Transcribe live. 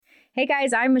Hey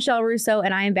guys, I'm Michelle Russo,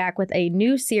 and I am back with a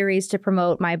new series to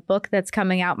promote my book that's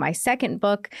coming out, my second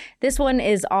book. This one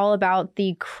is all about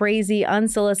the crazy,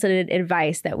 unsolicited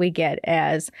advice that we get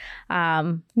as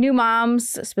new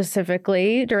moms,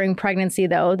 specifically during pregnancy,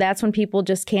 though. That's when people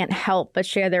just can't help but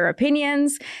share their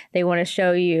opinions. They want to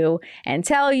show you and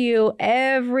tell you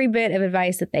every bit of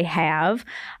advice that they have,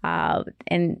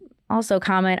 and also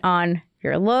comment on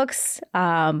your looks,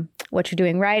 what you're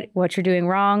doing right, what you're doing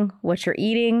wrong, what you're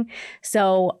eating.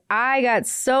 So I got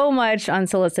so much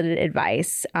unsolicited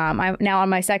advice. I'm now on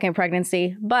my second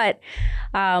pregnancy, but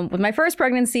with my first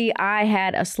pregnancy, I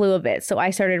had a slew of it. So I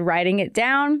started writing it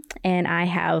down and I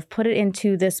have put it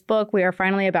into this book we are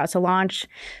finally about to launch.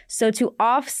 So to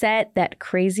offset that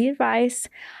crazy advice,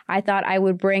 I thought I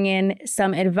would bring in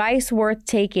some advice worth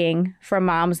taking from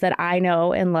moms that I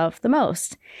know and love the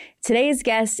most. Today's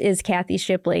guest is Kathy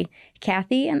Shipley.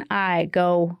 Kathy and I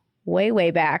go way,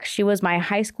 way back. She was my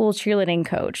high school cheerleading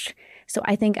coach. So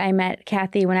I think I met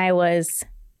Kathy when I was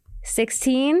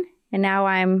 16, and now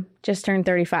I'm just turned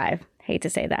 35. Hate to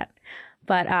say that.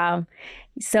 But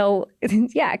so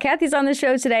yeah, Kathy's on the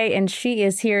show today, and she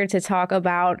is here to talk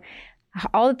about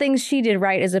all the things she did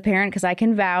right as a parent, because I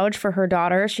can vouch for her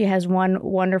daughter. She has one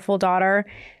wonderful daughter.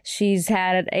 She's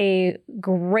had a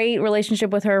great relationship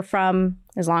with her from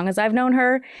as long as I've known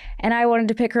her, and I wanted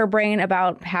to pick her brain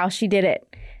about how she did it.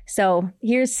 So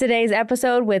here's today's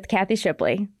episode with Kathy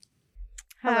Shipley.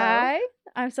 Hello. Hi.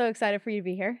 I'm so excited for you to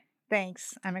be here.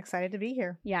 Thanks. I'm excited to be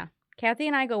here. Yeah. Kathy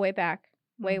and I go way back,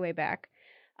 way back.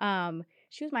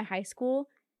 She was my high school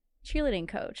cheerleading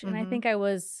coach, and I think I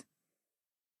was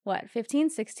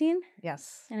 15, 16?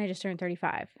 Yes. And I just turned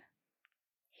 35.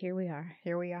 Here we are.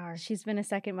 Here we are. She's been a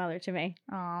second mother to me.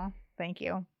 Oh, thank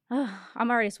you. Oh,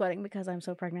 I'm already sweating because I'm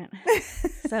so pregnant.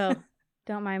 So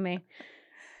don't mind me.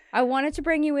 I wanted to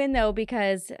bring you in, though,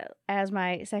 because as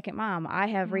my second mom, I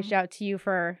have reached out to you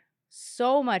for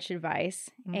so much advice,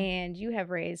 and you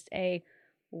have raised a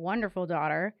wonderful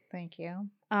daughter. Thank you.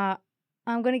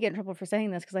 I'm going to get in trouble for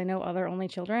saying this because I know other only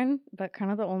children, but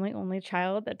kind of the only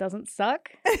child that doesn't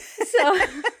suck. So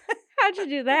how'd you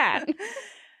do that?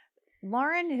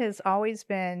 Lauren has always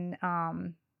been,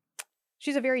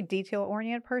 she's a very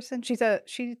detail-oriented person. She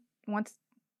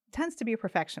tends to be a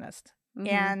perfectionist.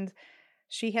 And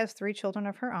she has 3 children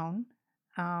of her own.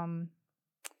 I'm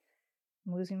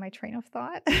losing my train of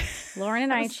thought. Lauren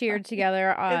and I cheered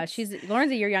together.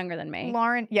 Lauren's a year younger than me.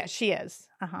 Lauren, yeah, she is.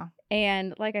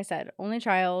 And like I said, only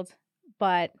child,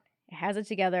 but has it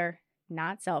together,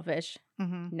 not selfish,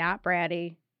 not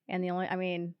bratty.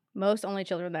 And most only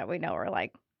children that we know are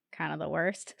like kind of the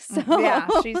worst. So yeah,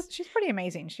 she's pretty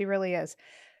amazing. She really is.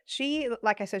 She,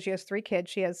 like I said, she has 3 kids.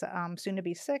 She has soon to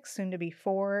be 6, soon to be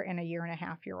 4, and a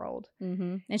 1.5-year-old.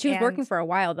 And she was working for a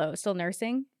while, though, still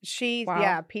nursing. She's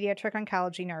pediatric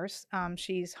oncology nurse.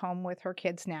 She's home with her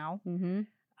kids now,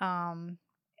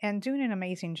 and doing an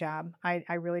amazing job.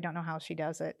 I really don't know how she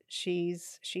does it. She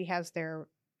has their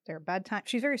bedtime.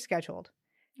 She's very scheduled.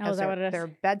 Oh, is that what it is? Their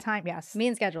bedtime, yes. Me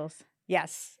and schedules.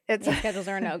 Yes, schedules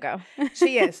are a no-go.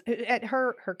 She is. At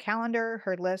her calendar,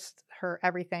 her list, her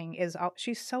everything is.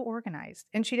 She's so organized,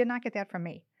 and she did not get that from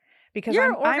me, because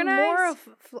You're organized?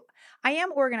 I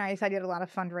am organized. I did a lot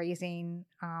of fundraising,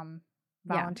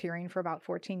 volunteering for about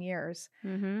 14 years.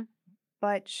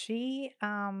 But she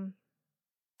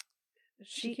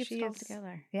keeps it all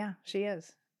together. Yeah, she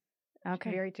is. Okay,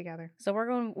 she's very together. So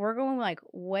we're going like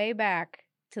way back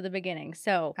to the beginning.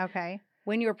 So okay.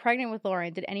 When you were pregnant with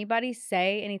Lauren, did anybody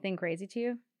say anything crazy to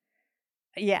you?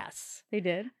 Yes. They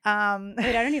did? Wait,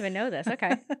 I don't even know this.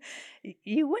 Okay.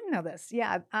 You wouldn't know this.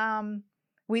 Yeah.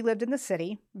 We lived in the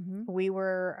city. We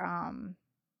were, I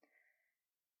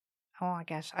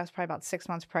was probably about 6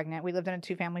 months pregnant. We lived in a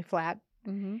 2-family flat.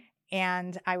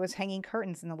 And I was hanging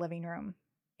curtains in the living room.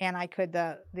 And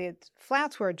the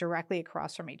flats were directly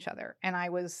across from each other. And I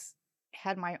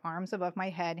had my arms above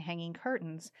my head hanging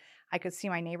curtains. I could see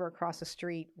my neighbor across the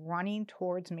street running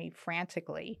towards me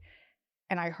frantically.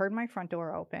 And I heard my front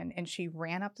door open, and she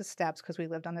ran up the steps because we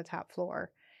lived on the top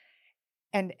floor.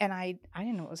 And I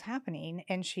didn't know what was happening.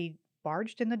 And she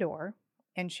barged in the door,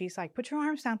 and she's like, "Put your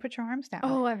arms down, put your arms down."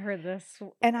 Oh, I've heard this.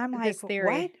 And I'm like,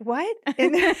 theory. What?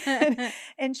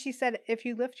 And she said, if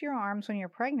you lift your arms when you're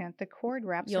pregnant, the cord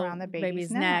wraps around the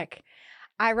baby's neck.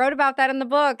 I wrote about that in the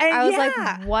book. And I was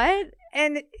like, what?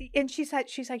 And she's like,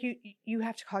 you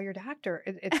have to call your doctor.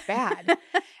 It's bad.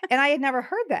 And I had never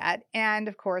heard that. And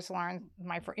of course, Lauren,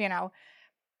 my friend,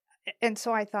 and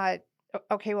so I thought,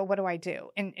 okay, well, what do I do?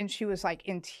 And she was like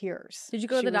in tears. Did you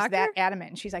go to the doctor? She was that adamant.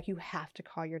 And she's like, you have to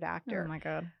call your doctor. Oh my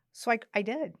God. So I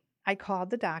did. I called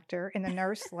the doctor, and the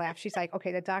nurse laughed. She's like,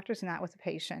 okay, the doctor's not with the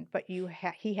patient, but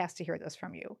he has to hear this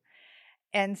from you.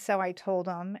 And so I told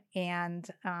him, and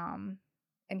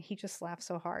he just laughed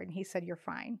so hard. And he said, you're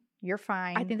fine. You're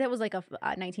fine. I think that was like a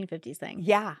 1950s thing.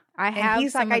 Yeah. I have. And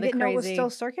he's like, I didn't know it was still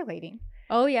circulating.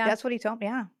 Oh, yeah. That's what he told me.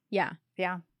 Yeah. Yeah.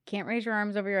 Yeah. Can't raise your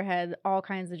arms over your head. All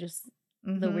kinds of just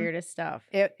the weirdest stuff.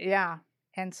 Yeah.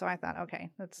 And so I thought,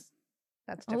 okay, that's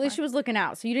different. At least she was looking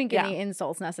out. So you didn't get any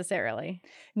insults necessarily.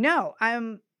 No,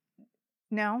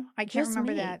 no, I can't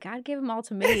remember that. God gave them all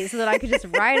to me so that I could just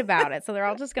write about it. So they're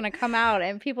all just going to come out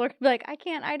and people are going to be like, I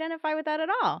can't identify with that at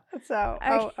all. So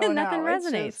nothing no,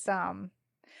 resonates. It's just,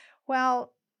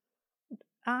 well,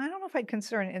 I don't know if I'd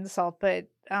consider it an insult, but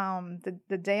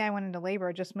the day I went into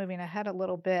labor, just moving ahead a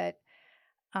little bit,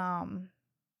 I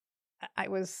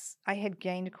had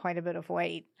gained quite a bit of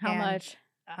weight. How much?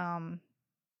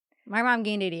 My mom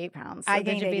gained 88 pounds. So I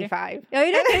gained 85. Oh,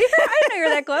 you did? I didn't know you were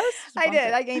that close. I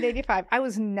did. I gained 85. I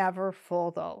was never full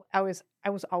though. I was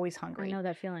always hungry. I know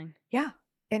that feeling. Yeah.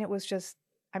 And it was just,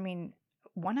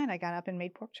 one night I got up and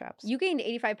made pork chops. You gained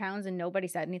 85 pounds and nobody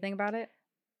said anything about it?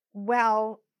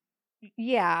 Well,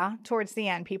 yeah. Towards the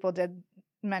end, people did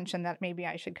mention that maybe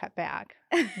I should cut back,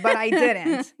 but I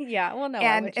didn't. Yeah. Well, no.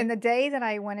 And the day that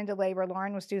I went into labor,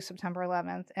 Lauren was due September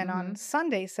 11th. And on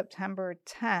Sunday, September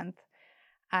 10th,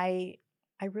 I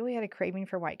really had a craving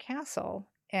for White Castle.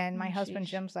 And my husband,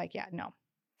 Jim's like, yeah, no.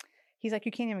 He's like,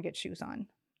 you can't even get shoes on.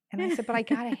 And I said, but I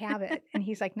got to have it. And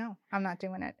he's like, no, I'm not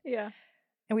doing it. Yeah.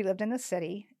 And we lived in the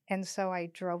city. And so I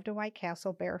drove to White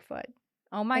Castle barefoot.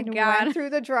 Oh my God. Went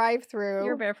through the drive-thru.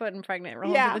 You're barefoot and pregnant.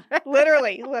 Yeah,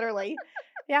 literally.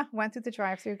 Yeah, went through the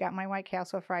drive-thru, got my White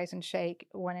Castle fries and shake,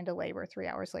 went into labor 3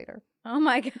 hours later. Oh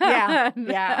my God.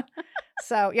 Yeah.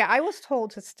 So, yeah, I was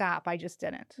told to stop. I just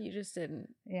didn't. You just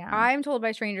didn't. Yeah. I'm told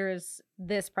by strangers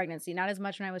this pregnancy, not as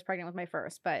much when I was pregnant with my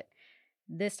first, but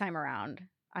this time around,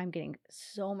 I'm getting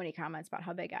so many comments about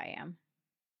how big I am.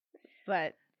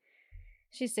 But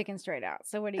she's sticking straight out.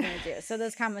 So what are you going to do? So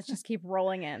those comments just keep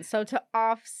rolling in. So to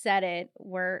offset it,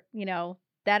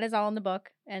 that is all in the book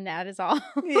and that is all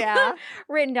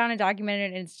written down and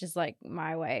documented. And it's just like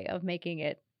my way of making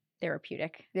it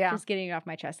therapeutic. Yeah. Just getting it off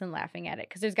my chest and laughing at it.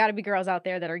 Because there's got to be girls out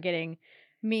there that are getting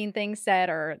mean things said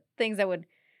or things that would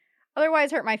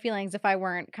otherwise hurt my feelings if I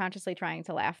weren't consciously trying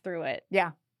to laugh through it.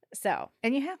 Yeah. So.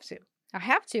 And you have to. I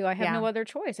have to. I have no other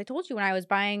choice. I told you when I was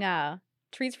buying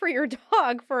treats for your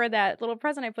dog for that little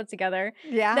present I put together.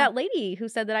 Yeah. That lady who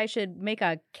said that I should make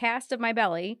a cast of my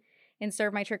belly and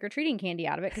serve my trick-or-treating candy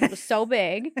out of it because it was so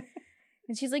big.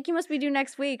 And she's like, you must be due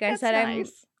next week. I said,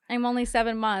 nice. I'm only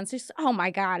 7 months. She's, oh my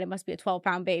God, it must be a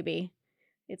 12-pound baby.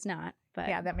 It's not. But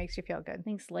yeah, that makes you feel good.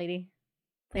 Thanks, lady.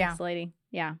 Lady.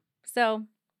 Yeah. So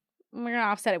we're going to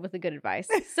offset it with the good advice.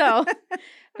 So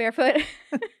barefoot.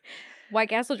 White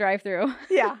Castle drive-thru.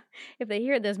 Yeah. If they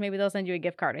hear this, maybe they'll send you a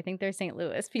gift card. I think they're St.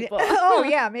 Louis people. Oh,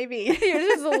 yeah, maybe. You're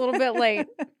just a little bit late.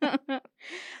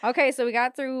 Okay, so we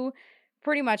got through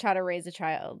pretty much how to raise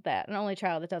an only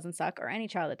child that doesn't suck or any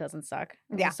child that doesn't suck.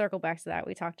 We'll circle back to that.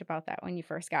 We talked about that when you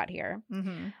first got here.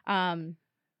 Mm-hmm.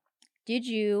 Did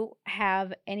you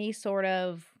have any sort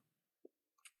of,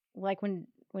 like when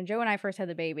Joe and I first had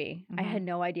the baby, I had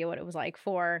no idea what it was like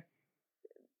for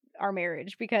our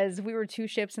marriage because we were two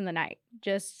ships in the night,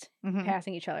 just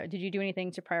passing each other. Did you do anything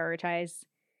to prioritize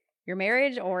your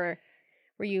marriage or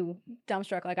were you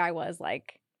dumbstruck like I was,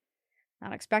 like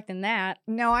not expecting that?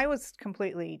 No, I was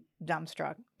completely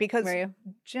dumbstruck because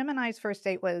Jim and I's first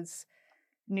date was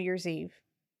New Year's Eve.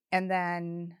 And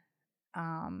then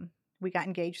we got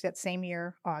engaged that same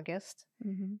year, August.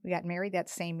 Mm-hmm. We got married that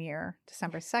same year,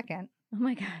 December 2nd. Oh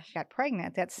my gosh. Got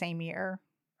pregnant that same year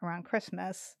around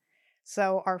Christmas.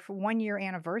 So our 1 year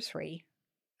anniversary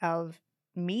of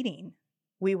meeting,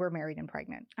 we were married and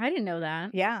pregnant. I didn't know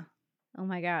that. Yeah. Oh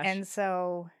my gosh.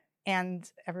 And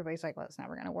everybody's like, well, it's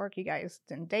never going to work. You guys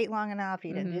didn't date long enough.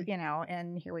 You didn't,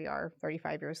 and here we are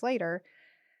 35 years later.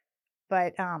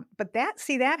 But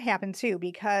that happened too,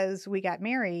 because we got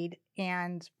married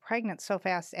and pregnant so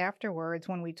fast afterwards.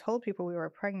 When we told people we were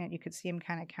pregnant, you could see them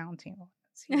kind of counting.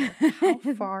 How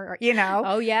far,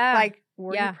 Oh, yeah. Like,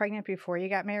 were you pregnant before you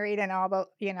got married and all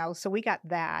the, so we got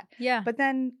that. Yeah. But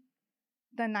then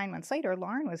 9 months later,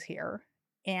 Lauren was here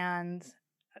and,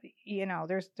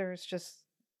 there's just,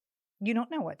 you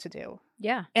don't know what to do.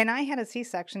 Yeah. And I had a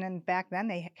C-section and back then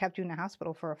they kept you in the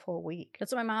hospital for a full week.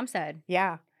 That's what my mom said.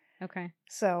 Yeah. Okay.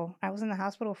 So I was in the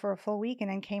hospital for a full week and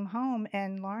then came home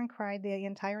and Lauren cried the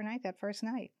entire night that first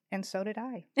night. And so did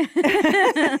I.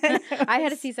 I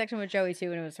had a C-section with Joey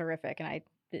too, and it was horrific. And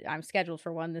I'm scheduled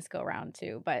for one this go round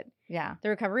too. But yeah, the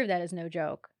recovery of that is no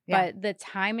joke. Yeah. But the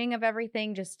timing of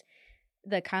everything, just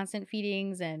the constant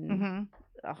feedings and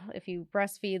Mm-hmm. if you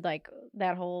breastfeed, like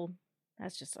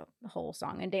that's just a whole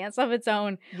song and dance of its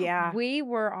own. Yeah. We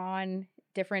were on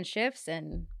different shifts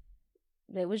and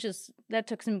it was just, that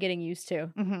took some getting used to.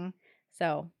 Mm-hmm.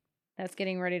 So that's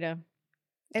getting ready to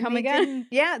And come they again. didn't,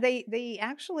 yeah, they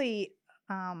actually,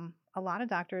 a lot of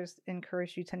doctors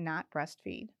encourage you to not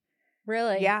breastfeed.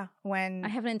 Really? Yeah. I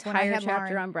have an when I entire had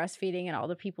chapter Lauren, on breastfeeding and all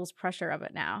the people's pressure of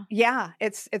it now. yeah,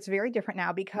 it's very different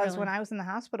now because Really? when I was in the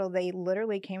hospital, they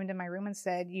literally came into my room and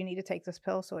said, you need to take this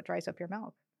pill so it dries up your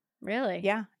milk. Really?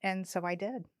 Yeah. And so I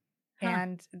did. Huh.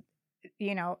 And,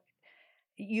 you know,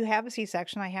 you have a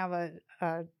C-section. I have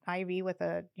a IV with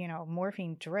a,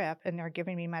 morphine drip and they're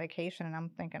giving me medication and I'm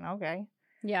thinking, okay.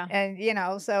 Yeah.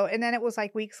 And, so, and then it was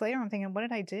like weeks later, I'm thinking, what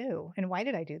did I do? And why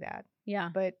did I do that? Yeah.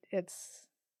 But it's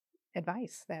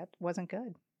advice that wasn't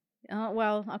good. Oh,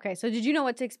 well, okay. So did you know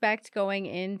what to expect going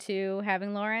into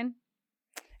having Lauren?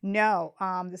 No,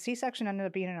 the C-section ended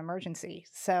up being an emergency.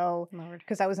 So, Lord.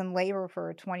 because I was in labor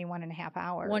for 21 and a half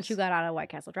hours. Once you got out of White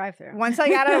Castle drive-thru. Once I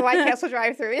got out of White Castle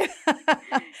drive-thru.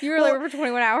 You were in labor for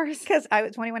 21 hours? Because I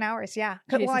was 21 hours, yeah.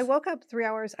 Well, I Jesus. woke up 3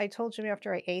 hours. I told Jimmy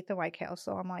after I ate the White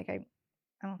Castle, I'm like, I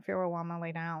don't feel real well. I'm going to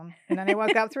lay down. And then I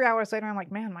woke up 3 hours later. I'm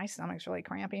like, man, my stomach's really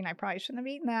cramping. I probably shouldn't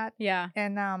have eaten that. Yeah.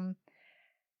 And,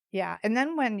 yeah. And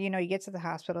then when, you get to the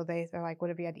hospital, they're like, what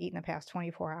have you had to eat in the past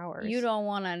 24 hours? You don't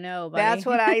want to know, buddy. That's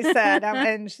what I said.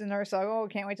 And the nurse like, oh,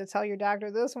 can't wait to tell your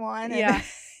doctor this one. And,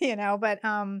 Yeah. but,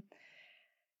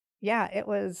 yeah, it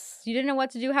was. You didn't know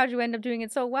what to do. How'd you end up doing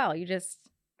it so well? You just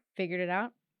figured it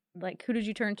out? Like, who did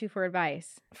you turn to for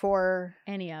advice? For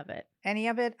any of it?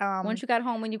 Once you got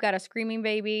home, when you got a screaming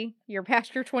baby, you're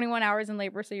past your 21 hours in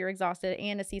labor, so you're exhausted,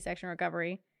 and a C-section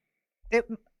recovery.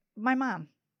 My mom.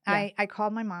 Yeah. I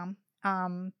called my mom.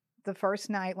 The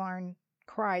first night, Lauren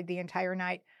cried the entire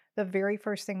night. The very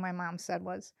first thing my mom said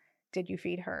was, did you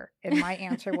feed her? And my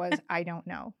answer was, I don't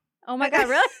know. Oh my God,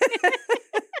 really?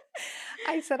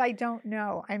 I said, I don't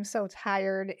know. I'm so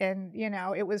tired. And,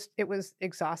 it was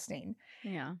exhausting.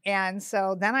 Yeah. And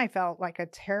so then I felt like a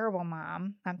terrible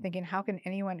mom. I'm thinking, how can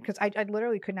anyone, because I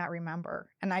literally could not remember.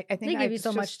 And I think they gave you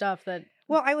so much stuff that.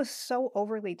 Well, I was so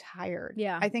overly tired.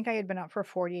 Yeah. I think I had been up for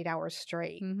 48 hours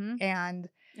straight. Mm-hmm. And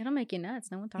it'll make you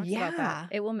nuts. No one talks about that.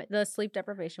 It will. The sleep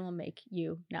deprivation will make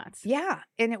you nuts. Yeah.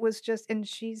 And it was just,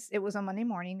 it was a Monday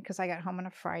morning because I got home on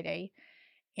a Friday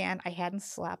and I hadn't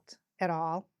slept at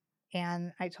all.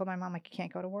 And I told my mom, like, you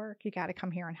can't go to work. You got to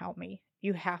come here and help me.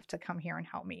 You have to come here and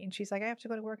help me. And she's like, I have to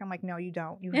go to work. I'm like, no, you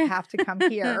don't. You have to come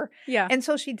here. Yeah. And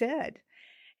so she did.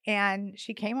 And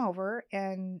she came over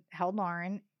and held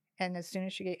Lauren. And as soon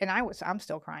as she gave, and I'm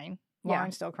still crying.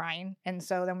 Lauren's still crying. And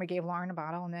so then we gave Lauren a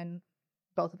bottle and then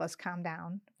both of us calmed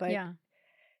down. But,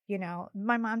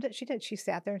 my mom did. She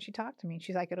sat there and she talked to me.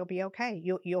 She's like, it'll be okay.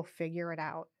 You'll figure it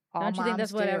out. Don't you think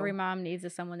that's what every mom needs,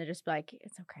 is someone to just be like,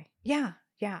 it's okay. Yeah.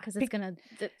 Yeah. Because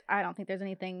I don't think there's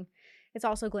anything, it's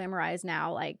also glamorized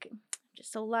now. Like, I'm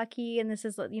just so lucky. And this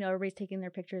is, everybody's taking their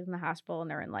pictures in the hospital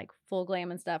and they're in like full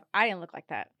glam and stuff. I didn't look like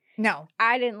that. No.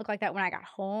 I didn't look like that when I got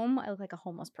home. I looked like a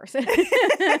homeless person.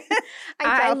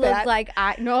 I looked like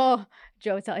no,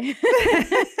 Joe tell you.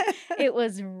 It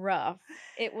was rough.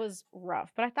 It was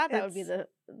rough. But I thought that would be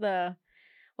the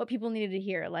what people needed to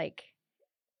hear. Like,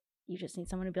 you just need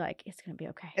someone to be like, it's going to be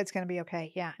okay. It's going to be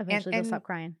okay. Yeah. Eventually they'll stop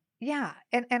crying. Yeah.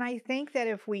 And I think that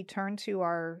if we turn to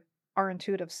our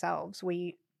intuitive selves,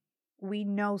 we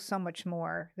know so much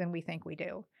more than we think we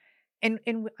do. And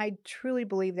I truly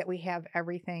believe that we have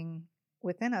everything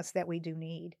within us that we do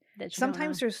need.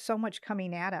 Sometimes there's so much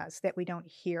coming at us that we don't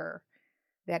hear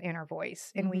that inner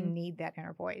voice, and we need that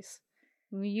inner voice.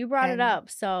 You brought it up.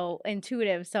 So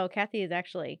intuitive. So Kathy is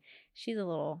actually, she's a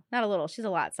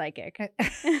lot psychic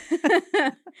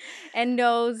and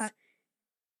knows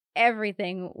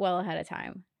everything well ahead of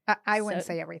time. I wouldn't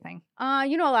say everything.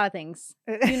 You know a lot of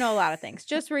things.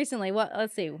 Just recently,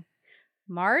 let's see.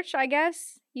 March, I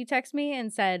guess, you text me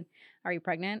and said, are you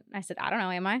pregnant? I said, I don't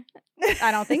know, am I?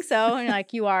 I don't think so. And you're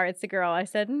like, you are, it's a girl. I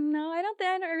said, no, I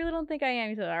really don't think I am.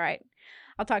 You said, all right,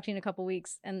 I'll talk to you in a couple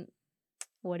weeks. And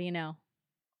what do you know?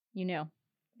 You knew.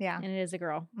 Yeah. And it is a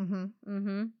girl. Mm-hmm.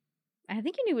 Mm-hmm. I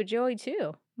think you knew with Joey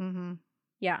too. Mm-hmm.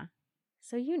 Yeah.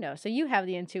 So so you have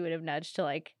the intuitive nudge to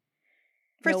like.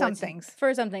 For some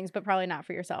things, but probably not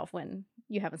for yourself when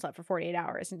you haven't slept for 48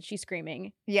 hours and she's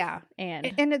screaming. Yeah.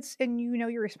 And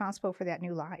you're responsible for that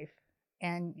new life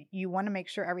and you want to make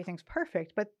sure everything's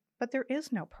perfect, but there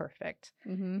is no perfect,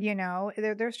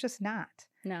 there's just not.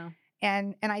 No.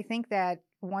 And I think that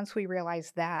once we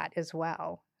realize that as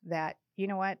well, that, you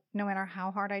know what, no matter how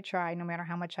hard I try, no matter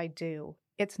how much I do,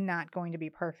 it's not going to be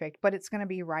perfect, but it's going to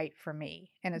be right for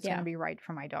me. And it's going Yeah. to be right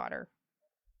for my daughter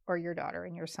or your daughter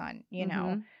and your son. You know,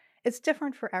 Mhm. it's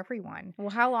different for everyone. Well,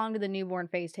 how long did the newborn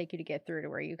phase take you to get through to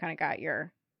where you kind of got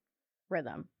your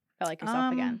rhythm, felt like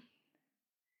yourself again?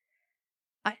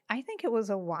 I think it was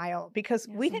a while because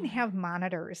It we was a didn't while. have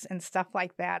monitors and stuff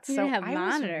like that. You So didn't have I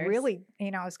was monitors. really,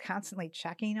 I was constantly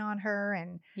checking on her,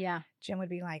 and Yeah. Jim would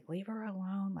be like, leave her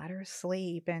alone, let her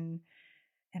sleep. And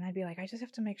I'd be like, I just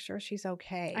have to make sure she's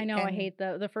okay. I know. And I hate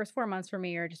the first 4 months for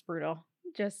me are just brutal.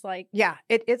 Just like, yeah,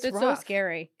 it's so rough.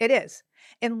 scary. It is.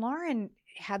 And Lauren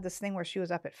had this thing where she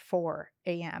was up at 4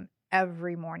 a.m.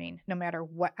 every morning, no matter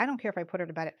what. I don't care if I put her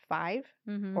to bed at 5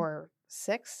 Mhm. or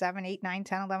 6, 7, 8, 9,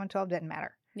 10, 11, 12, didn't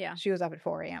matter. Yeah. She was up at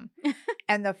 4 a.m.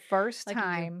 And the first Lucky you.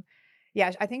 time,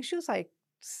 yeah, I think she was like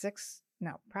 6,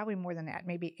 no, probably more than that,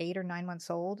 maybe 8 or 9 months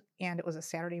old. And it was a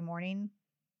Saturday morning.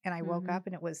 And I woke Mhm. up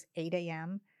and it was 8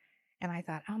 a.m. And I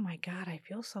thought, oh my God, I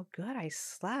feel so good. I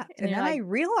slept. And And you're then I like,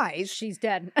 realized, She's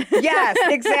dead. yes,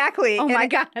 exactly. Oh And my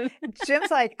God. Jim's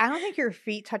like, I don't think your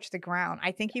feet touched the ground.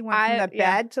 I think you went from the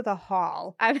yeah. bed to the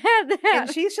hall. I've had that.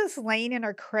 And she's just laying in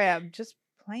her crib, just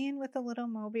playing with the little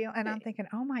mobile. And I'm thinking,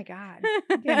 oh my God,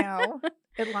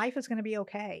 life is going to be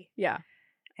okay. Yeah.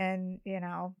 And,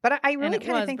 but I really it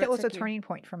kind of was, think but that was a took you- turning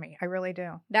point for me. I really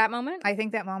do. That moment? I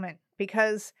think that moment,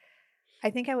 because I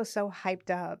think I was so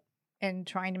hyped up and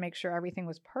trying to make sure everything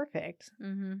was perfect.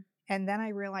 Mm-hmm. And then I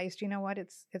realized, you know what?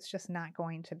 It's just not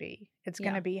going to be. It's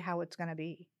going Yeah. to be how it's going to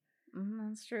be.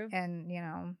 That's true.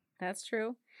 And, That's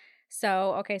true.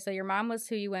 So, okay, so your mom was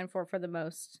who you went for the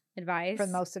most advice? for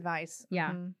the most advice.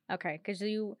 Yeah. Mhm. Okay, because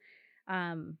you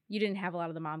didn't have a lot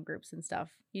of the mom groups and stuff.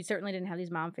 You certainly didn't have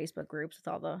these mom Facebook groups with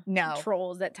all the No.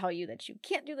 trolls that tell you that you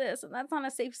can't do this and that's not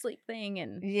a safe sleep thing.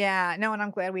 And Yeah. No, and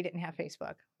I'm glad we didn't have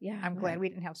Facebook. yeah, I'm glad we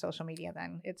didn't have social media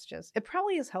then. It's just, it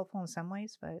probably is helpful in some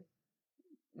ways, but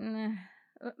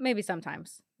maybe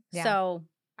sometimes. Yeah. So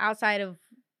outside of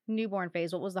newborn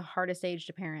phase, what was the hardest age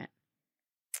to parent?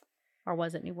 Or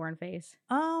was it newborn phase?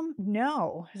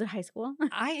 No. Was it high school?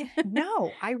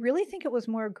 No, I really think it was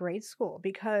more grade school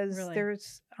because Really?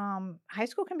 there's, high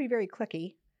school can be very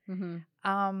cliquey.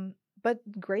 Mm-hmm.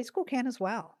 But grade school can as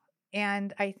well.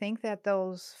 And I think that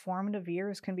those formative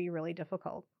years can be really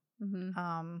difficult.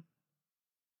 Mm-hmm.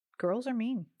 Girls are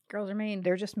mean. Girls are mean.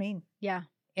 They're just mean. Yeah.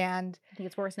 And I think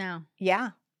it's worse now.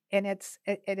 yeah. And it's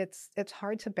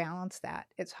hard to balance that.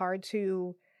 It's hard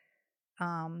to,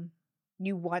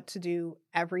 you want to do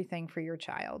everything for your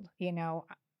child.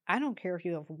 I don't care if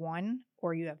you have 1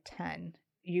 or you have 10,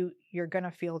 you're going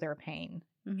to feel their pain.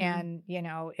 Mm-hmm. And,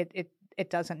 it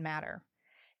doesn't matter.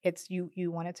 It's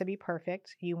you want it to be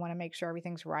perfect. You want to make sure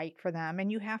everything's right for them.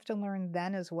 And you have to learn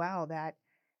then as well that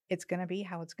it's going to be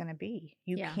how it's going to be.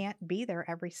 You can't be there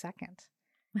every second.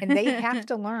 And they have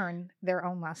to learn their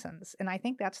own lessons. And I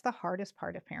think that's the hardest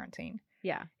part of parenting.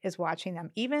 Yeah. Is watching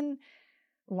them. Even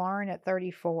Lauren at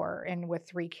 34 and with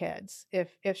 3 kids, if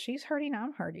she's hurting,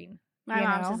 I'm hurting. My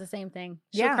mom says the same thing.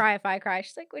 She'll cry if I cry.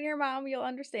 She's like, when you're a mom, you'll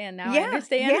understand. Now I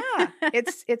understand. Yeah.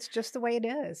 It's just the way it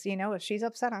is. If she's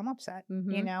upset, I'm upset.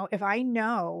 Mm-hmm. If I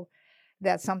know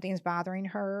that something's bothering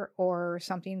her or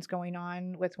something's going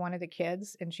on with one of the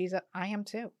kids and I am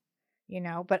too.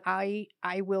 But I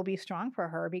will be strong for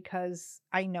her because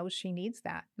I know she needs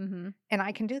that. Mm-hmm. And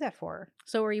I can do that for her.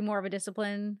 So were you more of a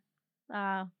discipline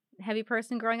heavy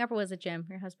person growing up, or was it Jim,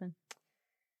 your husband?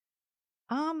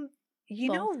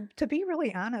 To be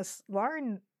really honest,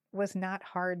 Lauren was not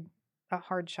a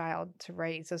hard child to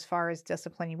raise as far as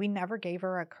disciplining. We never gave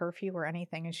her a curfew or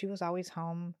anything, and she was always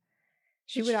home.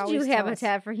 She would always do tell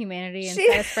Habitat for Humanity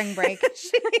instead of spring break.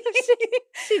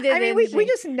 She did. I mean, we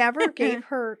just never gave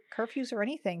her curfews or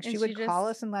anything. She would call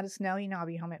us and let us know, I'll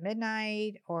be home at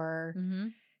midnight, or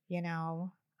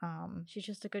she's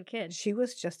just a good kid. She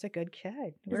was just a good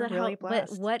kid. We're really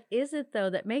blessed. But what is it though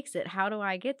that makes it? How do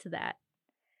I get to that?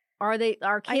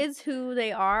 Are kids who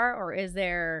they are, or is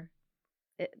there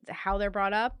how they're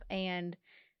brought up and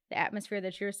the atmosphere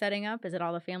that you're setting up? Is it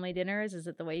all the family dinners? Is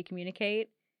it the way you communicate?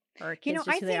 Or kids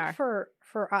just who they are? I think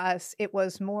for us, it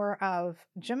was more of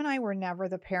Jim and I were never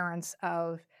the parents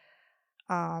of,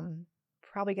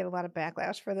 probably get a lot of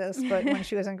backlash for this, but when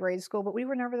she was in grade school, but we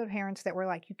were never the parents that were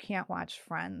like, you can't watch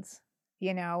Friends.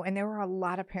 And there were a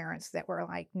lot of parents that were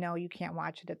like, no, you can't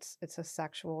watch it. It's a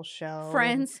sexual show.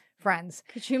 Friends.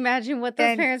 Could you imagine what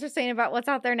those parents are saying about what's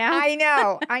out there now? I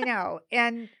know.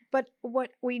 But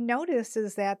what we noticed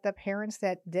is that the parents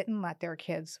that didn't let their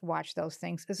kids watch those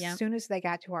things, as soon as they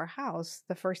got to our house,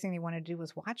 the first thing they wanted to do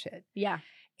was watch it. Yeah.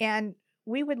 And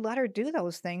we would let her do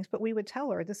those things, but we would tell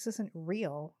her, this isn't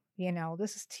real.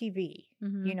 This is TV.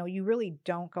 Mm-hmm. You really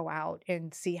don't go out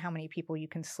and see how many people you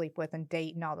can sleep with and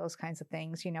date and all those kinds of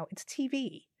things. It's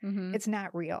TV. Mm-hmm. It's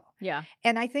not real. Yeah.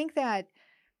 And I think that,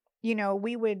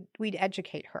 we'd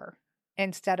educate her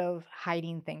instead of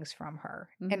hiding things from her.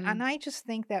 Mm-hmm. And I just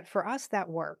think that for us that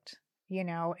worked,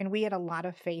 and we had a lot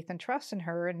of faith and trust in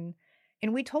her, and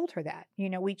we told her that,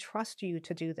 we trust you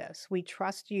to do this. We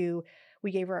trust you. We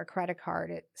gave her a credit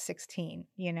card at 16,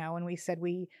 and we said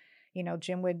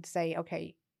Jim would say,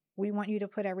 okay, we want you to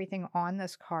put everything on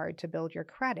this card to build your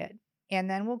credit. And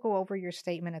then we'll go over your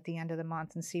statement at the end of the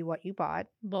month and see what you bought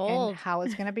Bold. and how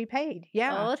it's going to be paid.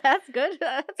 Yeah. Oh, that's good.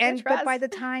 That's good trust. But by the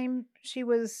time she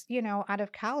was, out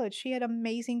of college, she had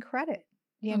amazing credit,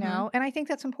 and I think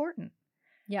that's important.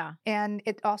 Yeah. And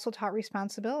it also taught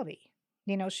responsibility.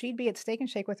 She'd be at Steak and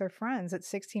Shake with her friends at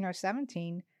 16 or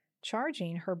 17,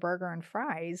 charging her burger and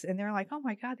fries. And they're like, oh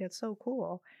my God, that's so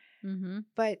cool. Mm-hmm.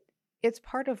 But it's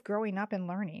part of growing up and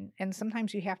learning. And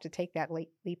sometimes you have to take that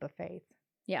leap of faith.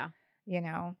 Yeah.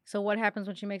 So what happens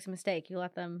when she makes a mistake? You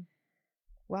let them.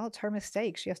 Well, it's her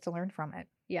mistake. She has to learn from it.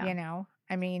 Yeah.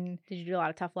 I mean. Did you do a lot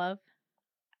of tough love?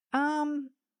 I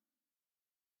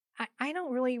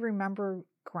don't really remember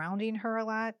grounding her a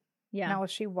lot. Yeah. Now,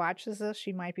 if she watches this,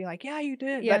 she might be like, yeah, you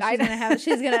did. Yeah, but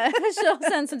she'll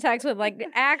send some text with like,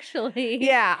 actually.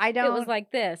 Yeah, I don't. It was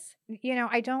like this.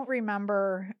 I don't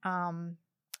remember.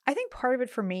 I think part of it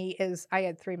for me is I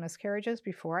had 3 miscarriages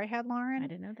before I had Lauren. I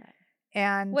didn't know that.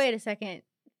 And wait a second.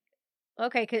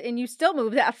 Okay, and you still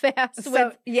move that fast.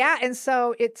 So, yeah, and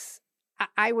so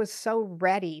I was so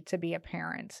ready to be a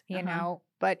parent,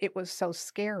 but it was so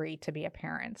scary to be a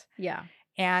parent. Yeah.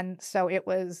 And so it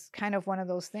was kind of one of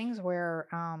those things where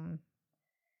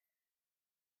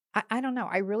I don't know.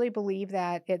 I really believe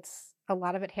that a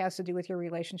lot of it has to do with your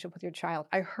relationship with your child.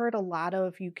 I heard a lot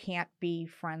of you can't be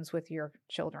friends with your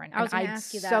children. I was going to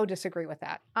ask you that. I so disagree with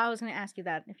that. I was going to ask you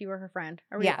that if you were her friend.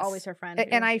 Or were yes. you always her friend?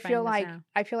 And I feel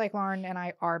like Lauren and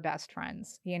I are best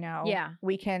friends, Yeah.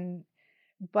 We can,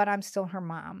 but I'm still her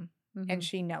mom, mm-hmm. and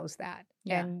she knows that.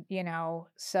 Yeah. And,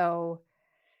 so,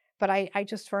 but I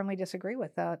just firmly disagree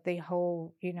with the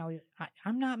whole,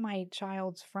 I'm not my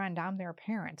child's friend. I'm their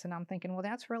parent. And I'm thinking, well,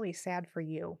 that's really sad for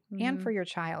you mm-hmm. and for your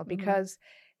child, because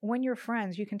when you're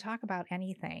friends, you can talk about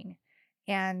anything.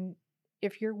 And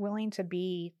if you're willing to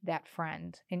be that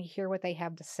friend and hear what they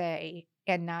have to say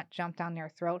and not jump down their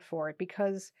throat for it,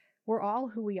 because we're all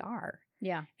who we are.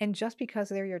 Yeah. And just because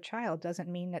they're your child doesn't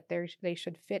mean that they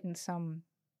should fit in some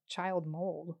child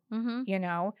mold,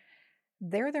 mm-hmm.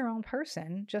 They're their own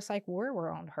person, just like we're our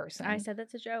own person. I said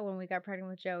that to Joe when we got pregnant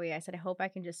with Joey. I said, I hope I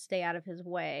can just stay out of his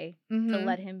way mm-hmm. to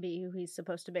let him be who he's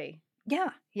supposed to be.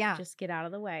 Yeah, yeah. Just get out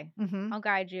of the way. Mm-hmm. I'll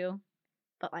guide you.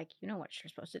 But, what you're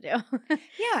supposed to do.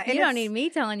 Yeah. You don't need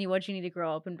me telling you what you need to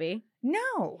grow up and be.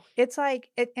 No. It's like,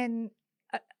 and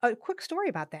a quick story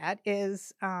about that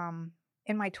is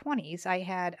in my 20s, I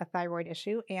had a thyroid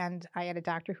issue, and I had a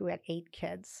doctor who had 8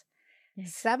 kids.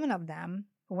 Yes. 7 of them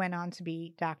went on to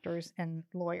be doctors and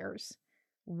lawyers.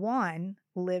 1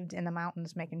 lived in the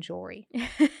mountains making jewelry.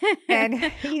 And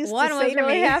he used to say to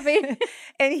me, happy.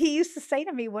 And he used to say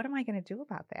to me, what am I going to do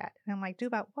about that? And I'm like, do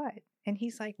about what? And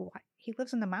he's like, what? He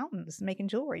lives in the mountains making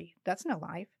jewelry. That's no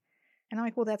life. And I'm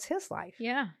like, well, that's his life.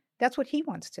 Yeah. That's what he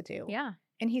wants to do. Yeah.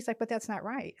 And he's like, but that's not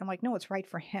right. I'm like, no, it's right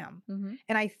for him. Mm-hmm.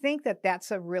 And I think that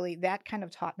kind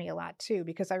of taught me a lot too,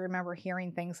 because I remember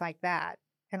hearing things like that.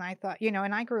 And I thought,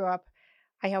 and I grew up,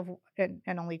 I have an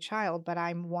only child, but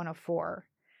I'm one of 4.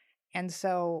 And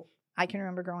so I can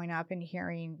remember growing up and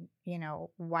hearing,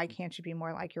 why can't you be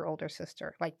more like your older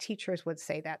sister? Like teachers would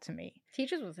say that to me.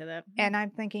 Teachers would say that. And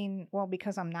I'm thinking, well,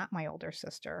 because I'm not my older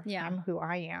sister. Yeah. I'm who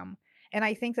I am. And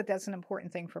I think that that's an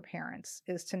important thing for parents,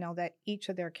 is to know that each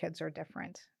of their kids are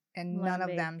different, and none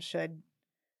of them should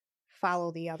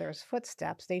follow the other's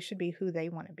footsteps. They should be who they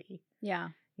want to be. Yeah.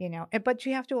 But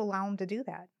you have to allow them to do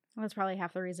that. Well, that's probably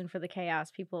half the reason for the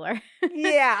chaos people are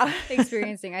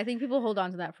experiencing. I think people hold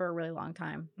on to that for a really long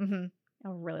time. Mm-hmm.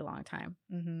 A really long time.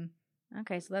 Mm-hmm.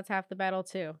 Okay, so that's half the battle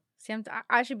too. See,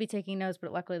 I should be taking notes,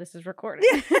 but luckily this is recorded,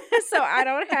 so I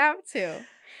don't have to.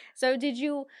 So did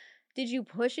you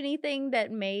push anything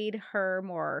that made her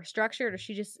more structured, or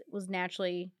she just was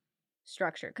naturally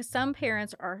structured? Because some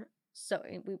parents are so,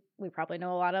 we probably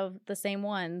know a lot of the same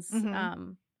ones.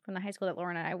 Mm-hmm. From the high school that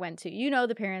Lauren and I went to,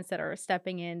 the parents that are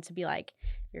stepping in to be like,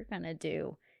 you're going to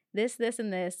do this,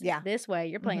 and this, this way.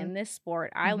 You're playing this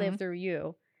sport. I live through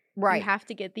you. Right. You have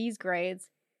to get these grades.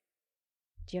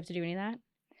 Do you have to do any of that?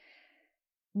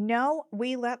 No,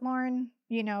 we let Lauren,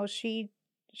 she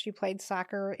played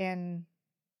soccer in,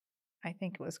 I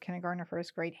think it was kindergarten or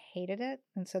first grade, hated it,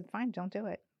 and said, fine, don't do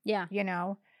it. Yeah.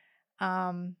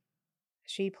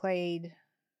 She played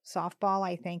softball,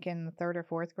 I think, in the 3rd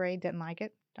or 4th grade. Didn't like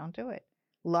it. Don't do it.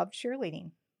 Loved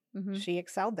cheerleading. Mm-hmm. She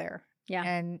excelled there. Yeah.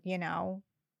 And,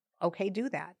 okay, do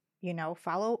that.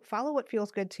 Follow what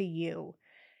feels good to you,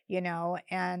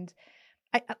 and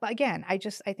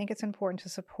I think it's important to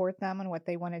support them and what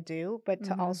they want to do, but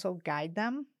to also guide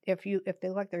them. If they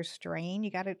look like they're straying,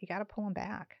 you gotta pull them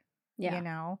back.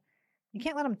 Yeah. You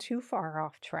can't let them too far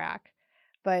off track.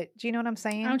 But do you know what I'm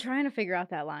saying? I'm trying to figure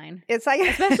out that line. It's like,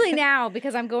 especially now,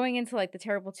 because I'm going into like the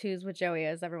terrible twos with Joey,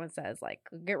 as everyone says, like,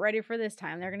 get ready for this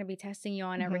time. They're going to be testing you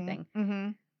on everything. Mm-hmm.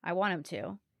 I want him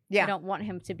to. Yeah. I don't want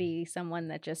him to be someone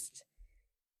that just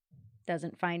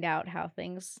doesn't find out how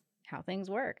things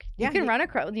work. Yeah, you can run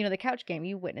across, the couch game.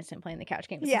 You witnessed him playing the couch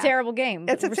game. It's a terrible game.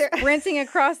 It's sprinting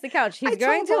across the couch. He's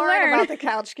going to learn about the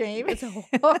couch game. It's a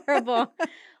horrible,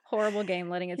 horrible game.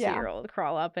 Letting a 2-year-old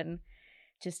crawl up and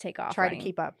just take off. Try to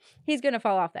keep up. He's going to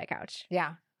fall off that couch.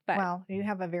 Yeah. Well, you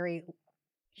have a very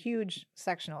huge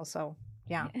sectional, so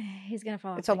yeah. He's going to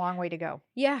fall off. It's a long way to go.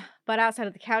 Yeah. But outside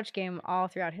of the couch game, all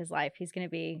throughout his life, he's going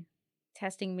to be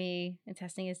testing me and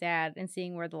testing his dad and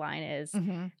seeing where the line is.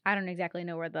 Mm-hmm. I don't exactly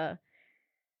know where the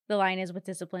line is with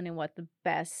discipline and what the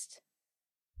best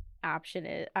option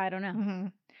is. I don't know. Mm-hmm.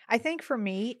 I think for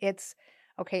me, it's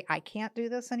okay, I can't do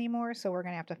this anymore, so we're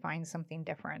going to have to find something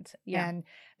different. Yeah. And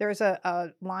there's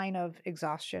a line of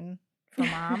exhaustion for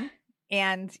mom.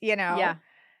 And, yeah.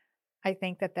 I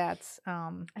think that's...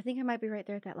 I think I might be right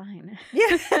there at that line.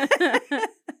 Yeah.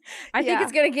 I think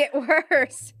it's going to get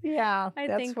worse. Yeah. I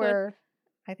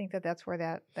think that's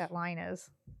where that line is.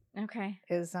 Okay.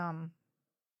 Is, and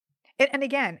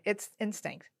again, it's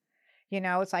instinct.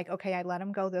 It's like, okay, I let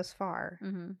him go this far,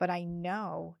 but I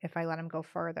know if I let him go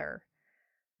further,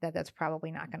 that's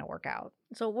probably not going to work out.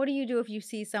 So what do you do if you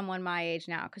see someone my age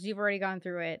now? Because you've already gone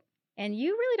through it and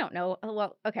you really don't know.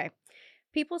 Well, okay.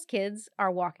 People's kids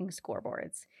are walking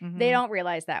scoreboards. Mm-hmm. They don't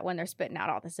realize that when they're spitting out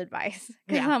all this advice.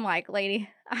 Because I'm like, lady,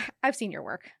 I've seen your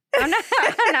work. I'm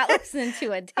not listening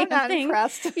to a damn thing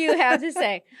impressed. You have to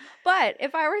say. But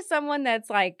if I were someone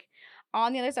that's like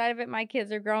on the other side of it, my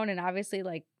kids are grown and obviously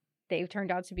like they've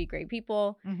turned out to be great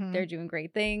people. Mm-hmm. They're doing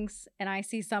great things. And I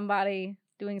see somebody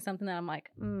doing something that I'm like,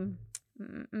 do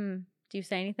you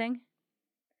say anything?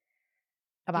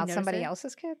 About somebody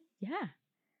else's kid? Yeah.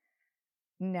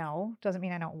 No, doesn't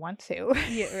mean I don't want to.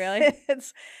 Yeah, really?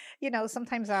 It's,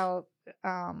 sometimes I'll,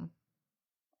 the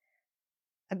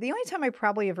only time I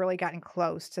probably have really gotten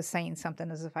close to saying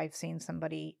something is if I've seen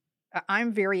somebody,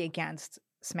 I'm very against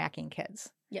smacking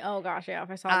kids. Yeah. Oh gosh. Yeah. If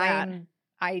I saw that.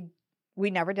 We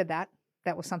never did that.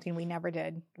 That was something we never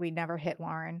did. We never hit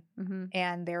Lauren. Mm-hmm.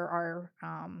 And there's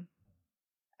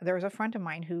a friend of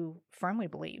mine who firmly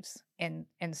believes in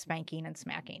spanking and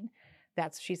smacking.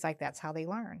 She's like, that's how they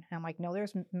learn. And I'm like, no,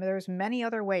 there's many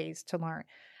other ways to learn.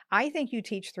 I think you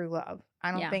teach through love.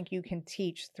 I don't think you can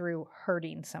teach through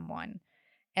hurting someone.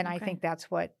 And I think that's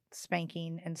what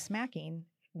spanking and smacking,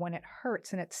 when it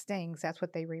hurts and it stings, that's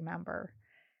what they remember.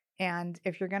 And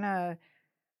if you're gonna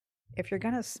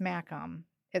smack them,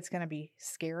 it's gonna be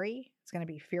scary. It's gonna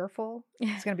be fearful.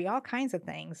 It's gonna be all kinds of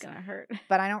things. It's gonna hurt.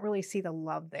 But I don't really see the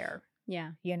love there.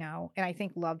 Yeah. And I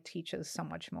think love teaches so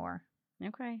much more.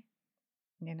 Okay.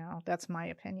 That's my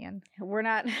opinion.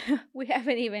 We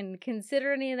haven't even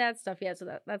considered any of that stuff yet.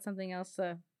 So that's something else.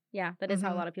 That is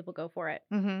how a lot of people go for it.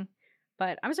 Mm-hmm.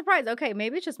 But I'm surprised. Okay,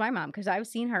 maybe it's just my mom because I've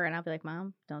seen her and I'll be like,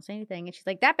 Mom, don't say anything. And she's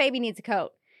like, that baby needs a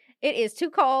coat. It is too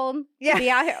cold to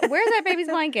be out here. Where's that baby's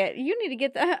blanket? You need to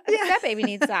get that baby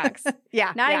needs socks.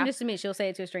 Yeah. Not even just to me. She'll say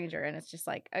it to a stranger. And it's just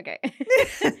like, okay.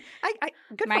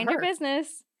 Good Mind your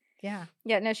business. Yeah.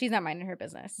 Yeah, no, she's not minding her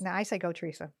business. No, I say go,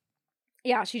 Teresa.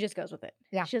 Yeah, she just goes with it.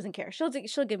 Yeah. She doesn't care.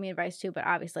 She'll give me advice too, but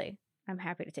obviously I'm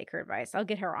happy to take her advice. I'll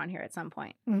get her on here at some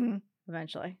point. Mm-hmm.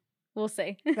 Eventually. We'll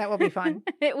see. That will be fun.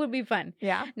 It would be fun.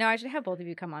 Yeah. No, I should have both of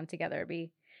you come on together.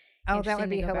 That would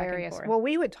be hilarious. Well,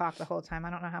 we would talk the whole time. I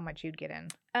don't know how much you'd get in.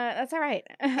 That's all right.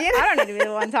 I don't need to be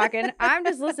the one talking. I'm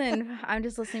just listening. I'm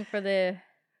just listening for the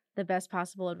best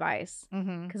possible advice.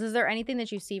 Because is there anything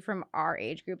that you see from our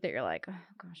age group that you're like, oh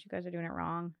gosh, you guys are doing it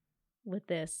wrong with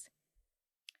this?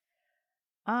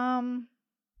 I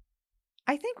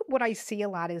think what I see a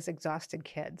lot is exhausted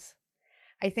kids.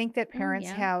 I think that parents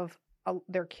have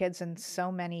their kids in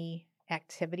so many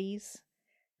activities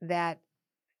that,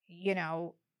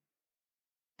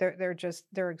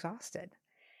 they're exhausted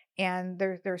and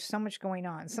there's so much going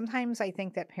on. Sometimes I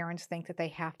think that parents think that they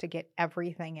have to get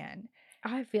everything in.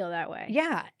 I feel that way.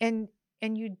 Yeah. And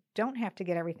you don't have to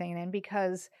get everything in,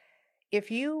 because if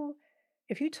you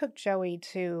took Joey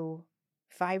to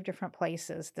 5 different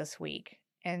places this week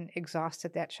and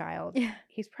exhausted that child, Yeah.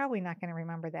 he's probably not going to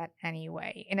remember that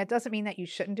anyway. And it doesn't mean that you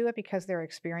shouldn't do it because they're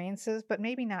experiences, but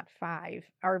maybe not 5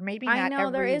 or maybe I not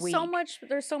know there every is week.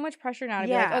 there's so much pressure now to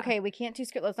be like, Yeah. okay, we can't do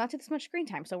let's not do this much screen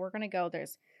time. So we're going to go,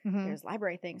 there's hmm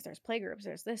library things, there's playgroups,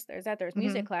 there's this, there's that, there's hmm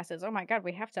music classes. Oh my God,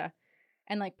 we have to.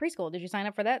 And like preschool, did you sign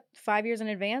up for that 5 years in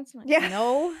advance? I'm like, Yeah.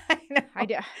 no, I know. I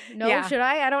did. No, Yeah. should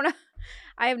I? I don't know.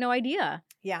 I have no idea.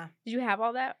 Yeah. Did you have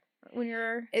all that when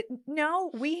you're?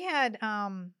 No, we had,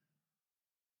 no,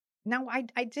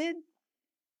 I did.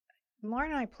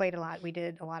 Lauren and I played a lot. We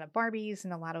did a lot of Barbies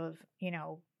and a lot of,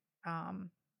 um,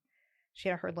 she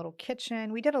had her little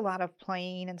kitchen. We did a lot of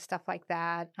playing and stuff like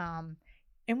that.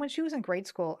 And when she was in grade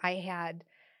school, I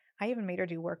even made her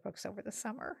do workbooks over the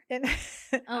summer. And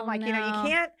Oh I'm like, you no.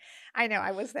 can't, I know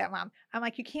I was that mom. I'm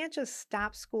like, you can't just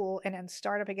stop school and then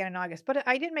start up again in August. But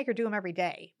I didn't make her do them every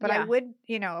day. But I Yeah. would,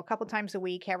 a couple times a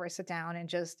week, have her sit down and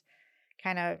just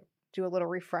kind of do a little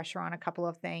refresher on a couple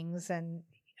of things. And,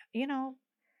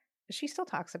 she still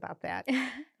talks about that.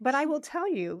 But I will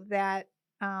tell you that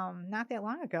not that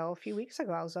long ago, a few weeks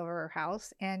ago, I was over her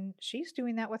house and she's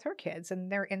doing that with her kids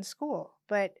and they're in school.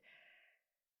 But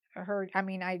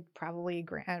I probably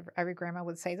every grandma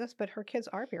would say this, but her kids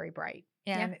are very bright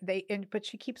and but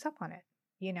she keeps up on it,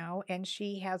 and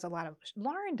she has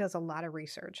Lauren does a lot of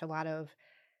research, a lot of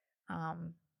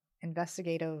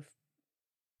investigative,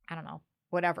 I don't know,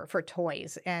 whatever for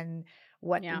toys and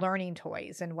learning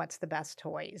toys and what's the best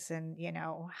toys and,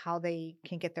 how they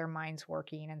can get their minds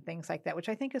working and things like that, which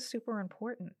I think is super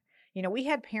important. We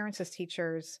had parents as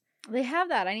teachers. They have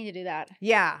that. I need to do that.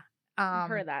 Yeah. I've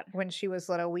heard that. When she was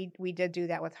little, we did do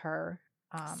that with her.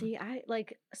 See,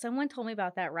 someone told me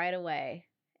about that right away.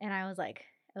 And I was like,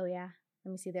 oh yeah,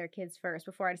 let me see their kids first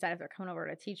before I decide if they're coming over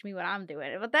to teach me what I'm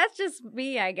doing. But that's just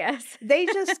me, I guess. They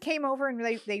just came over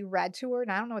and they read to her,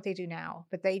 and I don't know what they do now,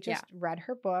 but they just read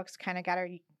her books, kind of got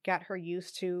her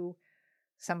used to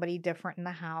somebody different in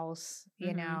the house.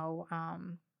 It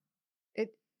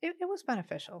was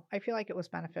beneficial. I feel like it was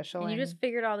beneficial. And you just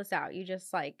figured all this out. You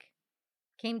just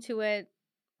came to it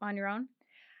on your own.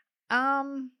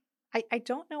 I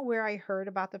don't know where I heard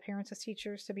about the parents as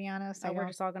teachers, to be honest. We're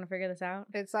just all going to figure this out.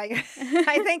 It's like,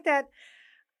 I think that,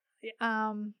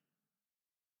 I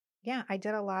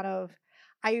did a lot of,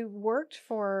 I worked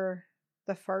for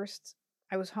I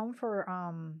was home for,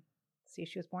 she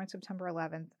was born September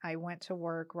 11th. I went to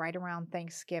work right around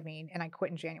Thanksgiving and I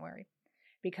quit in January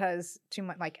because too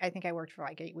much, I think I worked for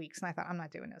 8 weeks and I thought, I'm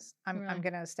not doing this. I'm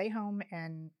going to stay home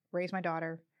and raise my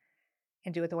daughter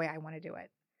and do it the way I want to do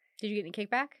it. Did you get any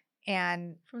kickback?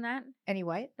 And from that? Any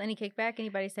what? Any kickback?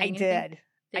 Anybody saying anything? I did.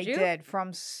 I did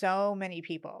from so many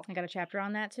people. I got a chapter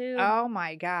on that too. Oh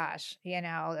my gosh.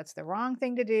 That's the wrong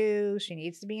thing to do. She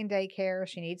needs to be in daycare.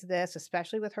 She needs this,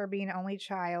 especially with her being an only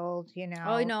child,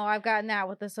 Oh, no, I've gotten that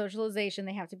with the socialization.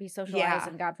 They have to be socialized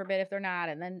and God forbid if they're not.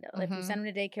 And then if you send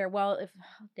them to daycare, well, if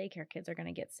daycare kids are going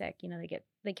to get sick,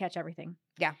 they catch everything.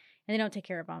 Yeah. And they don't take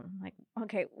care of them. I'm like,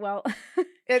 okay, well,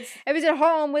 if he's at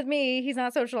home with me, he's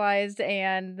not socialized.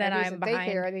 And then I'm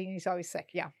behind. Daycare, and he's always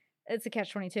sick. Yeah. It's a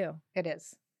catch-22. It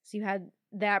is. So you had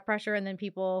that pressure and then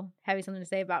people having something to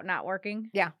say about not working?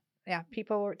 Yeah. Yeah.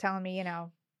 People were telling me,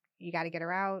 you got to get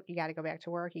her out. You got to go back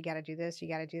to work. You got to do this. You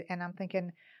got to do. And I'm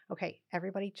thinking, okay,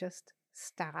 everybody just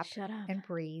stop. Shut up. And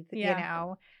breathe.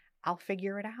 Yeah. I'll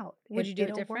figure it out. Would you do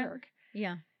it different? Work.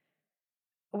 Yeah.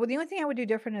 Well, the only thing I would do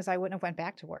different is I wouldn't have went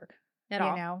back to work. At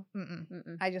all?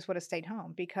 Mm-mm. I just would have stayed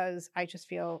home because I just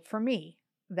feel, for me,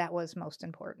 that was most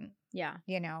important. Yeah.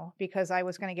 Because I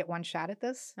was going to get one shot at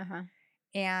this. Uh-huh.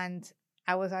 And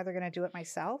I was either going to do it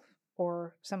myself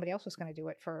or somebody else was going to do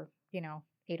it for, 8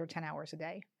 or 10 hours a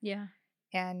day. Yeah.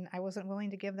 And I wasn't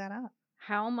willing to give that up.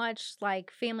 How much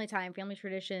family time, family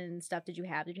tradition stuff did you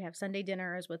have? Did you have Sunday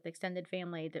dinners with extended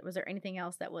family? Was there anything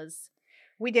else that was?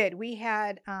 We did. We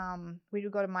had, we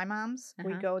would go to my mom's. Uh-huh.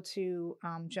 We'd go to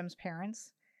Jim's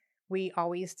parents. We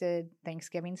always did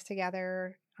Thanksgivings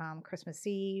together, Christmas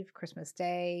Eve, Christmas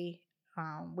Day.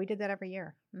 We did that every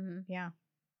year. Mm-hmm. Yeah.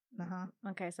 Uh-huh.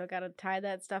 Okay, so I got to tie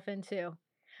that stuff in too.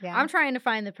 Yeah. I'm trying to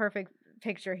find the perfect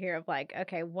picture here of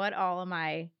okay, what am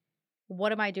I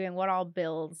doing? What all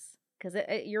builds? Because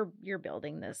you're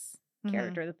building this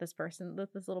character that this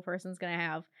little person's gonna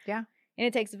have. Yeah. And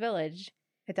it takes a village.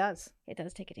 It does. It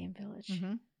does take a damn village.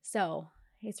 Mm-hmm. So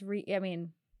it's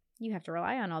you have to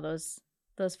rely on all those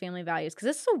family values because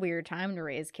this is a weird time to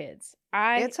raise kids.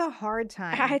 It's a hard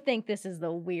time. I think this is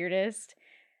the weirdest.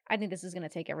 I think this is gonna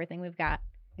take everything we've got.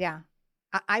 Yeah.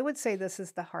 I would say this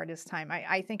is the hardest time.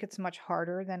 I think it's much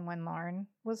harder than when Lauren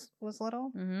was little,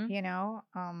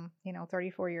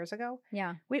 34 years ago.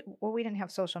 Yeah. We didn't have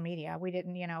social media. We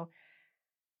didn't,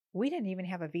 we didn't even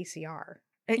have a VCR.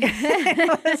 You didn't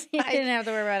have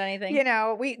to worry about anything. You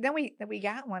know, we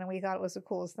got one and we thought it was the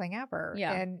coolest thing ever.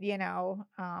 Yeah. And, you know,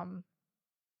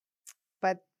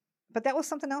 but that was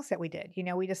something else that we did. You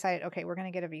know, we decided, okay, we're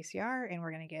going to get a VCR and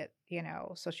we're going to get, you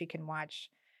know, so she can watch,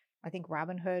 I think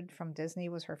Robin Hood from Disney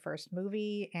was her first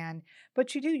movie.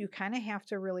 But you kind of have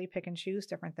to really pick and choose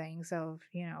different things of,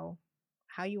 you know,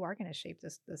 how you are going to shape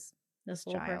this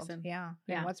little child. person. Yeah.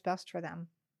 Yeah. And what's best for them.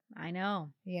 I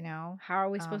know. You know, how are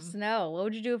we supposed to know? What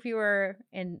would you do if you were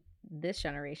in this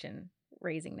generation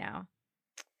raising now?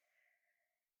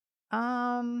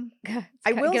 I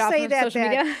will say that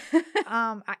media.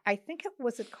 I think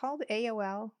it called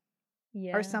AOL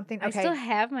or something. Okay. I still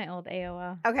have my old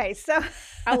AOL. Okay, so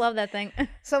I love that thing.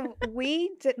 So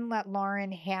we didn't let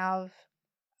Lauren have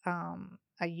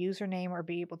a username or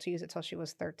be able to use it till she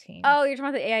was 13. Oh, you're talking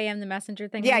about the AIM, the messenger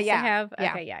thing? Yeah, we used to yeah. have?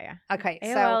 Yeah. Okay, yeah. Okay,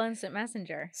 AOL Instant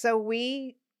Messenger. So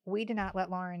we did not let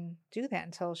Lauren do that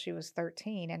until she was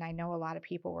 13, and I know a lot of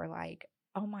people were like,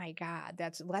 "Oh my God,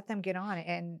 let them get on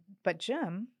it." But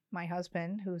Jim, my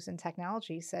husband, who's in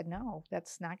technology, said, "No,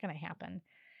 that's not going to happen."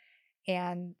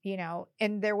 And you know,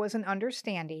 and there was an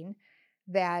understanding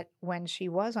that when she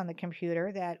was on the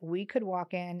computer, that we could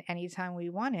walk in anytime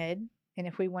we wanted. And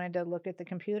if we wanted to look at the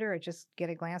computer or just get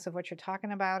a glance of what you're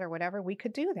talking about or whatever, we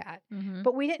could do that. Mm-hmm.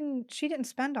 But she didn't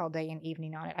spend all day and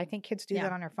evening on it. I think kids do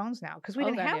that on their phones now because we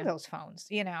didn't have those phones,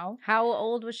 you know. How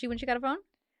old was she when she got a phone?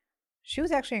 She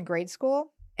was actually in grade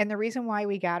school. And the reason why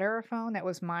we got her a phone, that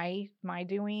was my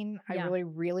doing. I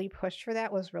really pushed for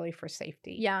that, was really for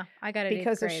safety. Yeah, I got it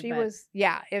because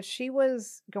if she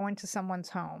was going to someone's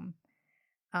home,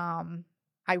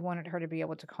 I wanted her to be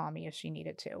able to call me if she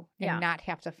needed to and not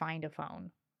have to find a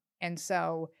phone. And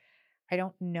so I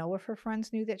don't know if her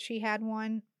friends knew that she had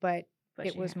one, but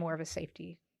it was more of a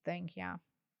safety thing. Yeah.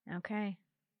 Okay.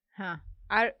 Huh.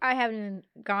 I haven't even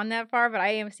gone that far, but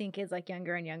I am seeing kids like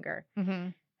younger and younger.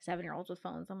 7-year-olds with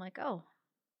phones. I'm like, oh,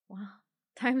 well,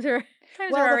 times are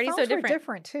already so different. Were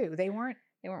different too. They weren't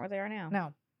what they are now.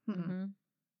 No. Mm-hmm.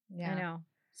 Yeah. I know.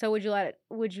 So would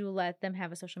you let them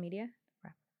have a social media?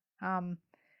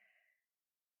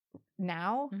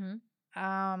 Now,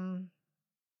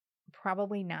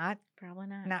 probably not.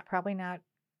 Probably not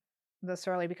this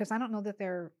early, because I don't know that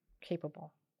they're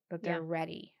capable, that they're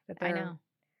ready, that they're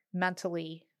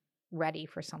mentally ready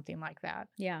for something like that.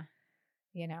 Yeah.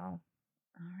 You know.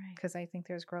 All right. Because I think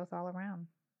there's growth all around.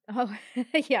 Oh,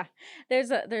 yeah.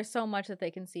 There's so much that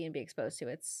they can see and be exposed to.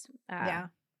 It's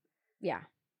yeah.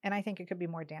 And I think it could be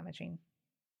more damaging.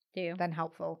 Do you? Than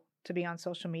helpful to be on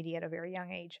social media at a very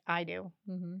young age. I do.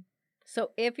 Mm-hmm.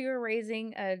 So if you were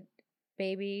raising a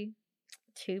baby,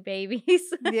 2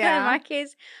 babies, in my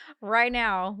case, right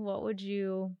now, where would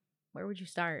you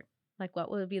start? Like, what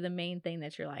would be the main thing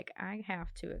that you're like, I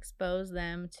have to expose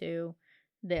them to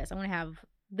this? I'm going to have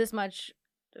this much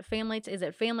family. Is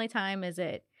it family time? Is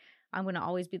it, I'm going to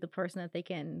always be the person that they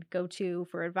can go to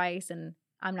for advice, and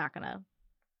I'm not going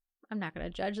to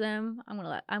judge them. I'm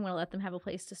going to let them have a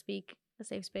place to speak. A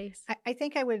safe space. I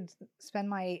think I would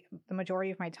spend the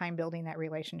majority of my time building that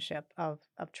relationship of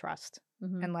trust,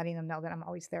 and letting them know that I'm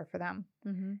always there for them,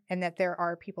 and that there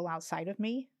are people outside of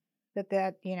me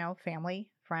that you know, family,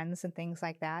 friends, and things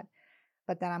like that,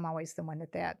 but that I'm always the one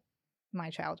that my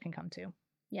child can come to.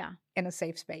 Yeah, in a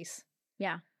safe space.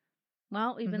 Yeah.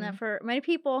 Well, we've been that for many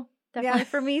people. Definitely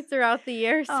for me throughout the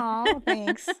years. Oh,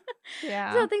 thanks.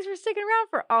 Yeah. So thanks for sticking around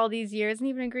for all these years and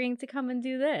even agreeing to come and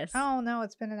do this. Oh, no,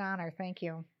 it's been an honor. Thank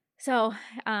you. So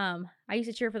I used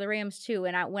to cheer for the Rams too.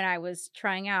 And when I was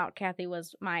trying out, Kathy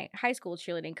was my high school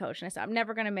cheerleading coach. And I said, I'm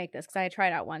never going to make this, because I had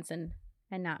tried out once and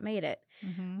not made it.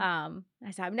 I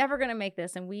said, I'm never going to make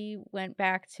this. And we went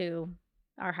back to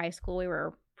our high school. We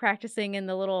were practicing in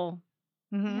the little...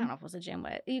 I don't know if it was a gym,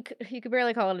 but you could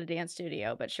barely call it a dance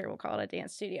studio, but sure, we'll call it a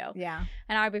dance studio. Yeah.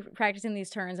 And I'd be practicing these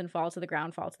turns and fall to the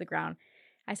ground.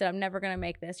 I said, I'm never going to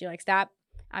make this. You're like, stop.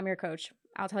 I'm your coach.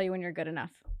 I'll tell you when you're good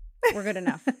enough. We're good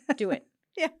enough. Do it.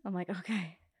 Yeah. I'm like,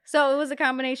 okay. So it was a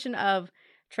combination of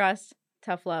trust,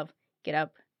 tough love, get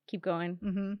up, keep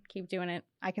going, keep doing it.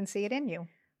 I can see it in you.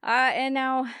 And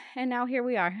now here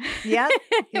we are. Yeah.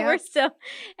 We're still,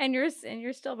 and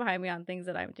you're still behind me on things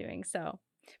that I'm doing. So.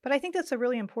 But I think that's a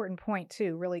really important point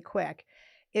too, really quick,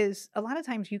 is a lot of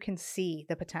times you can see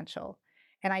the potential.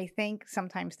 And I think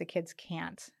sometimes the kids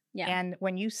can't. Yeah. And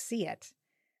when you see it,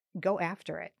 go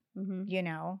after it, you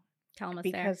know. Tell them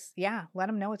it's there. Let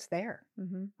them know it's there.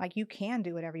 Like, you can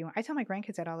do whatever you want. I tell my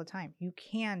grandkids that all the time. You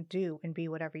can do and be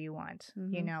whatever you want.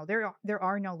 You know, there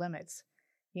are no limits.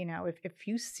 You know, if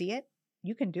you see it,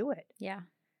 you can do it. Yeah.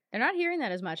 They're not hearing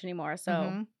that as much anymore.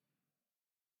 So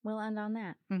we'll end on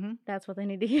that. Mm-hmm. That's what they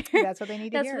need to hear. That's what they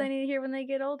need to That's hear. what they need to hear when they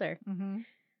get older. Mm-hmm.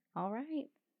 All right.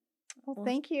 Well,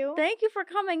 thank you. Thank you for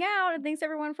coming out, and thanks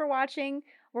everyone for watching.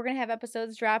 We're going to have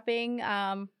episodes dropping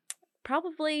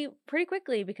probably pretty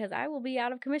quickly because I will be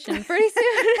out of commission pretty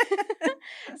soon.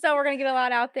 So we're going to get a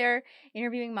lot out there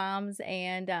interviewing moms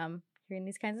and hearing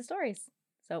these kinds of stories.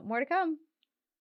 So more to come.